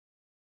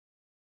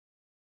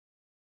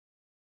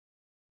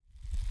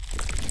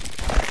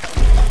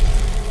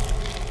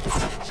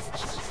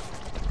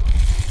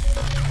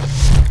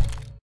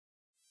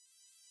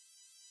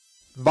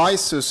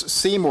VISUS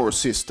CMORE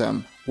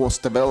system was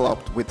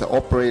developed with the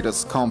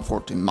operator's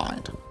comfort in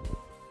mind.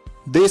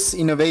 This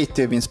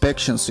innovative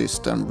inspection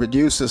system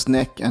reduces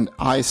neck and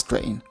eye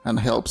strain and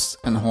helps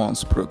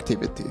enhance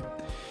productivity.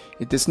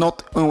 It is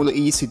not only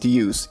easy to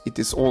use, it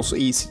is also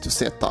easy to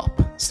set up.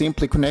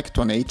 Simply connect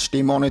to an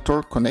HD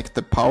monitor, connect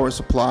the power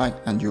supply,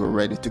 and you are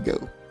ready to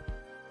go.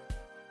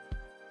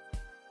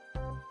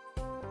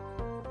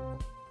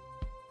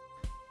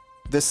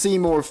 The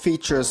CMORE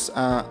features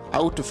an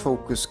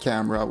autofocus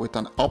camera with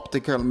an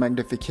optical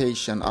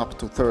magnification up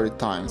to 30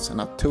 times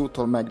and a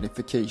total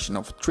magnification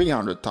of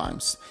 300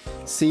 times.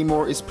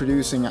 CMORE is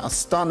producing a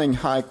stunning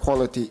high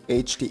quality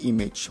HD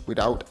image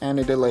without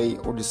any delay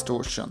or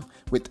distortion,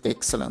 with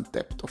excellent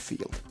depth of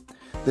field.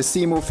 The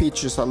CMORE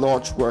features a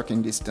large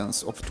working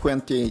distance of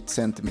 28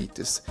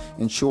 centimeters,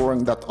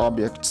 ensuring that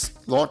objects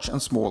large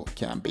and small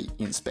can be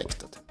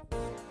inspected.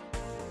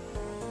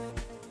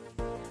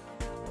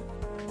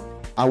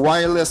 A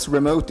wireless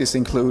remote is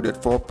included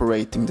for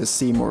operating the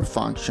CMORE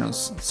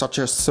functions, such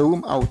as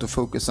zoom,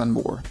 autofocus and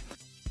more.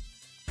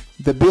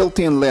 The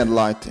built-in LED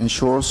light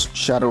ensures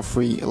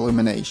shadow-free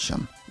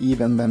illumination,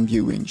 even when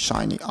viewing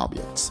shiny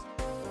objects.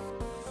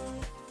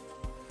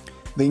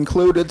 The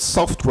included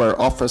software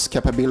offers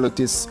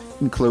capabilities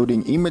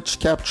including image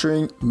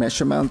capturing,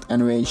 measurement,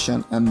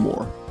 animation and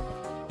more.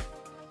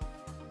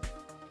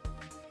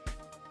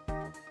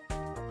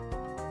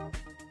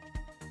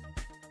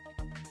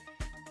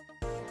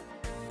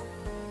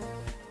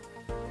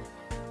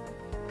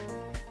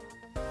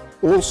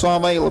 Also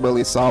available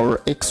is our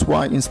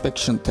XY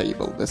inspection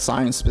table,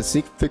 designed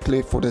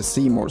specifically for the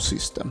CMORE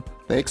system.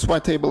 The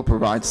XY table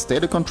provides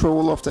steady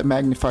control of the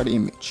magnified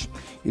image.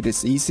 It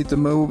is easy to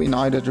move in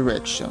either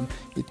direction.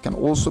 It can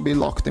also be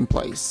locked in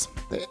place.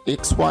 The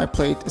XY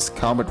plate is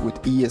covered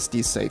with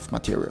ESD safe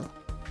material.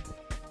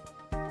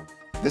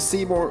 The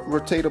CMORE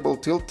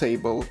rotatable tilt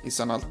table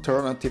is an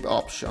alternative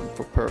option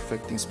for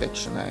perfect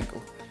inspection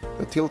angle.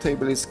 The tilt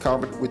table is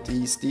covered with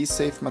ESD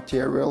safe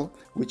material,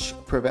 which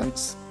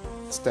prevents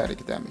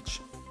static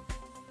damage.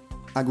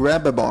 A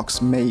grabber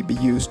box may be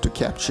used to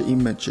capture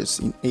images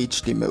in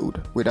HD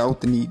mode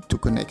without the need to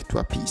connect to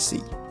a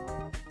PC.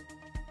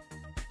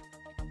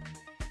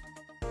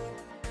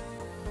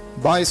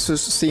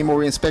 VISUS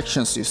CMORE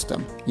inspection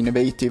system,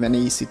 innovative and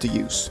easy to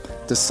use,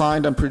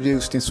 designed and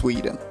produced in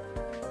Sweden.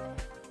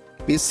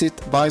 Visit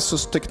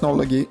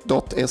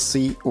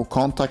visustechnology.se or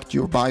contact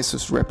your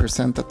VISUS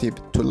representative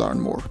to learn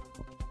more.